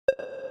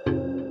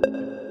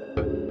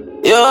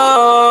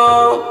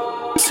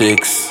Yo,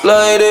 Six.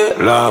 slide it.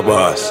 La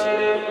boss.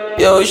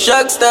 Yo,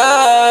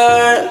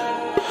 Shaqstar.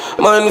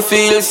 Man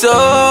feel so.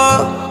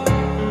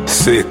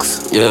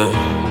 Six. Yeah.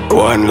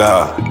 One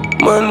la.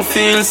 Man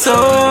feel so.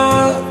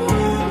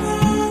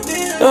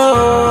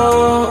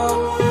 Oh.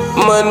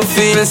 Man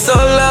feel so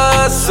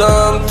lost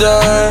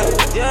sometimes.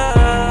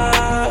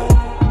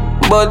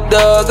 But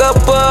dog a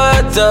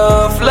part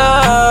of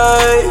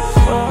life.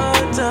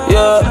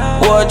 Yeah,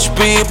 watch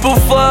people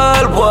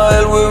fall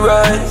while we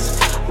rise.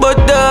 But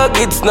dog,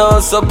 it's no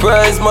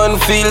surprise, man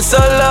feel so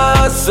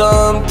lost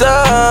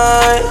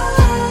sometimes.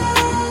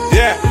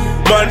 Yeah,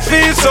 man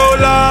feel so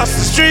lost,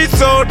 the streets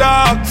so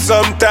dark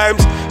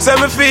sometimes. Say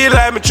me feel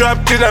like me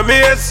trapped in a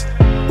maze.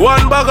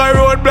 One bag of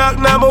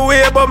roadblock now my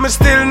way, but me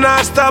still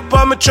not stop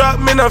on me track,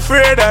 me not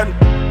afraid. And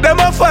them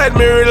a fight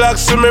me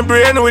relax to my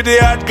brain with the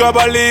hot grab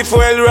a leaf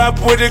well wrap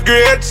with the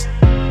grades.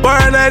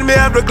 Paranoid me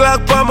have the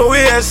Glock on my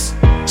waist.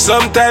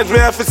 Sometimes me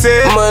have to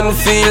say, man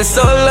feel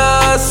so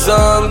lost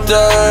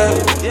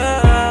sometimes.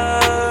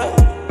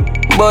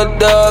 But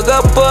dog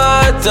a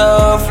part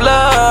of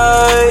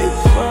life.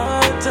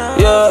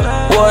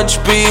 Yeah, watch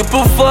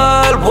people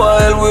fall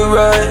while we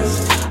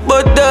rise.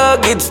 But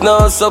dog, it's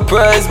no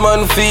surprise,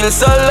 man feel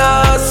so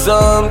lost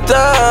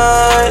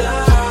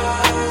sometimes.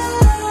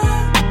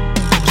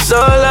 So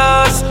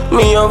lost,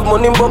 me have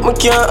money but me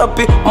can't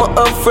happy. Me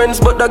have friends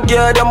but that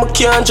girl that me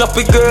can't drop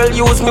it. Girl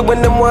use me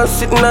when them want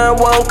sit and I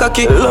want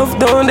cocky. Love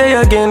down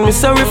there again, me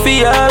sorry for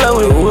y'all.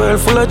 And the world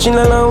full of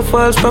channel and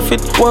false prophet.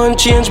 Want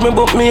change me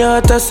but me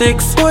heart a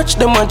six. Watch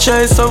them a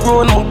try so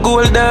round my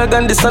gold dog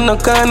and this a no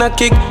corner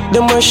kick.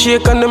 Them a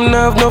shake and them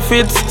not have no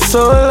fits.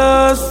 So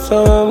lost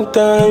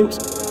sometimes,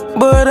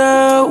 but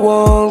I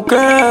won't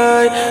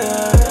cry.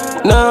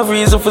 No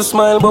reason for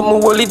smile, but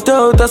me hold it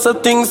out as a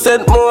thing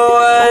said more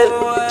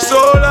wild. so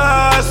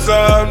lost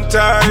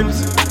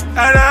sometimes,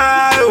 and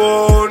I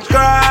won't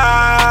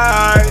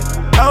cry.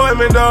 And when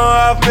me don't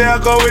have me, I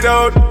go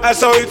without. That's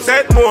how it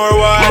said more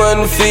why.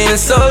 Man feel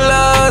so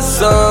lost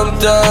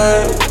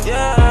sometimes.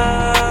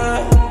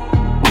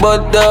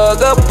 But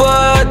dog a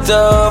part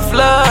of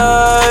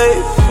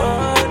life.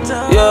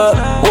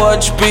 Yeah,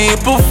 watch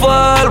people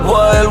fall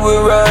while we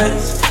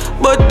rise.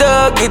 But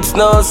dog, it's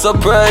no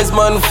surprise,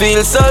 man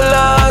feel so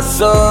lost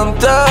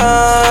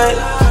sometimes.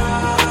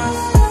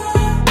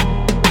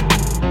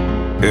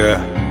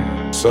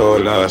 Yeah, so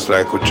lost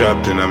like we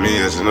trapped in a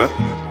maze, you know?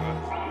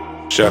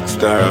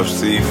 Shaqstar of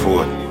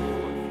C4.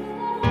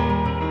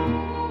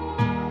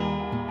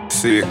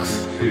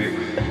 Six.